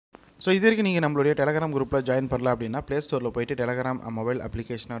So இது வரைக்கும் நீங்கள் நம்மளுடைய டெலகிராம் குரூப்பில் ஜாயின் பண்ணல அப்படின்னா ப்ளே ஸ்டோரில் போய்ட்டு டெலகிராம் மொபைல்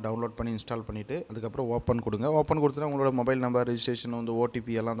அப்ளிகேஷனை டவுன்லோட் பண்ணி இன்ஸ்டால் பண்ணிவிட்டு அதுக்கப்புறம் ஓப்பன் கொடுங்க. ஓப்பன் கொடுத்துனா உங்களோட மொபைல் நம்பர் ரெஜிஸ்ட்ரேஷன் வந்து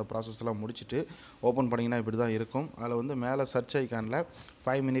ஓடிபி எல்லாம் அந்த ப்ராசஸ்லாம் முடிச்சுட்டு ஓப்பன் பண்ணிங்கன்னா இப்படி தான் இருக்கும். அதில் வந்து மேலே சர்ச் ஐக்கானில்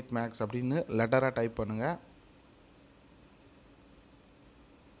 5 minute மேக்ஸ் அப்படின்னு லெட்டராக டைப் பண்ணுங்கள்.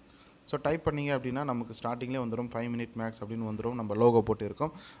 ஸோ டைப் பண்ணிங்க அப்படின்னா நமக்கு ஸ்டார்டிங்லேயே வந்துடும் 5 minute மேக்ஸ் அப்படின்னு வந்துடும். நம்ம லோகோ போட்டு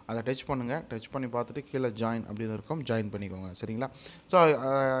இருக்கும். அதை டச் பண்ணுங்கள். டச் பண்ணி பார்த்துட்டு கீழே ஜாயின் அப்படின்னு இருக்கும். ஜாயின் பண்ணிக்கோங்க. சரிங்களா? ஸோ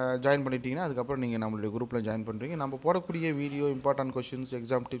ஜாயின் பண்ணிட்டீங்கன்னா அதுக்கப்புறம் நீங்கள் நம்மளுடைய குரூப்பில் ஜாயின் பண்ணுறீங்க. நம்ம போடக்கூடிய video, important questions,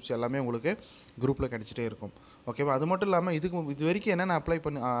 exam tips எல்லாமே உங்களுக்கு குரூப்பில் கிடச்சிட்டே இருக்கும். ஓகேவா? அது மட்டும் இல்லாமல் இது வரைக்கும் என்னென்ன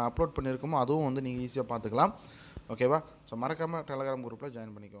அப்லோட் பண்ணியிருக்கோமோ அதுவும் வந்து நீங்கள் ஈஸியாக பார்த்துக்கலாம். ஓகேவா? ஸோ மறக்காமல் டெலகிராம் குரூப்பில்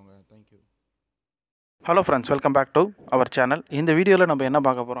ஜாயின் பண்ணிக்கோங்க. Thank you. Hello friends, welcome back to our channel. இந்த வீடியோவில் நம்ம என்ன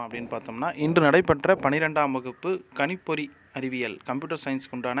பார்க்க போகிறோம் அப்படின்னு பார்த்தோம்னா, இன்று நடைபெற்ற 12ஆம் வகுப்பு கணிப்பொறி அறிவியல் கம்ப்யூட்டர்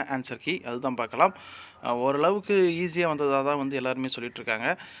சயின்ஸ்க்கு உண்டான ஆன்சர் கீ அதுதான் பார்க்கலாம். ஓரளவுக்கு ஈஸியாக வந்ததாக தான் வந்து எல்லாருமே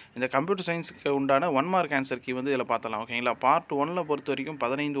சொல்லிகிட்ருக்காங்க. இந்த கம்ப்யூட்டர் சயின்ஸுக்கு உண்டான 1 மார்க் ஆன்சர் கீ வந்து இதில் பார்த்தலாம். ஓகேங்களா? பார்ட் 1 பொறுத்த வரைக்கும்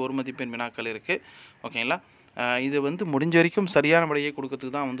 15 ஒரு மதிப்பெண் வினாக்கள் இருக்குது. ஓகேங்களா? இது வந்து முடிஞ்ச வரைக்கும் சரியான விடையை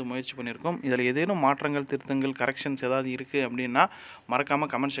கொடுக்கறதுக்கு தான் வந்து முயற்சி பண்ணியிருக்கோம். இதில் ஏதேனும் மாற்றங்கள், திருத்தங்கள், கரெக்ஷன்ஸ் ஏதாவது இருக்குது அப்படின்னா மறக்காமல்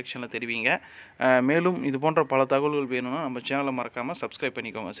கமெண்ட் செக்ஷனில் தெரிவிங்க. மேலும் இது போன்ற பல தகவல்கள் வேணும்னா நம்ம சேனலை மறக்காமல் சப்ஸ்கிரைப்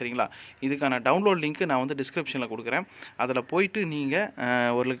பண்ணிக்கோங்க. சரிங்களா? இதுக்கான டவுன்லோட் லிங்க்கு நான் வந்து டிஸ்கிரிப்ஷனில் கொடுக்குறேன். அதில் போயிட்டு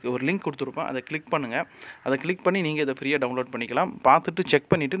நீங்கள் ஒரு லிங்க் கொடுத்துருப்பேன், அதை கிளிக் பண்ணுங்கள். அதை கிளிக் பண்ணி நீங்கள் இதை ஃப்ரீயாக டவுன்லோட் பண்ணிக்கலாம். பார்த்துட்டு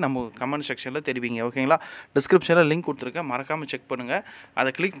செக் பண்ணிவிட்டு நம்ம கமெண்ட் செக்ஷனில் தெரிவிங்க. ஓகேங்களா? டிஸ்கிரிப்ஷனில் லிங்க் கொடுத்துருக்கேன், மறக்காமல் செக் பண்ணுங்கள். அதை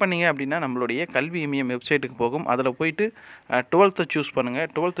கிளிக் பண்ணிங்க அப்படின்னா நம்மளுடைய கல்வி இமயம் வெப்சைட்டுக்கு போகும். அதில் போயிட்டு 12th சூஸ் பண்ணுங்கள்.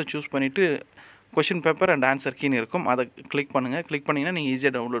 12th சூஸ் பண்ணிவிட்டு கொஷின் பேப்பர் அண்ட் ஆன்சர் கீன்னு இருக்கும். அதை கிளிக் பண்ணுங்கள். கிளிக் பண்ணிங்கன்னா நீங்கள்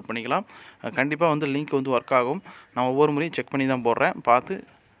ஈஸியாக டவுன்லோட் பண்ணிக்கலாம். கண்டிப்பாக வந்து லிங்க் வந்து ஒர்க் ஆகும். நான் ஒவ்வொரு முறையும் செக் பண்ணி தான் போடுறேன். பார்த்து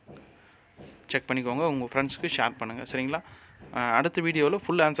செக் பண்ணிக்கோங்க. உங்கள் ஃப்ரெண்ட்ஸுக்கு ஷேர் பண்ணுங்கள். சரிங்களா? அடுத்த வீடியோவில்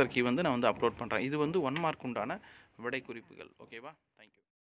ஃபுல் ஆன்சர் கீ வந்து நான் வந்து அப்லோட் பண்ணுறேன். இது வந்து 1 மார்க் உண்டான விடை குறிப்புகள். ஓகேவா? தேங்க்யூ.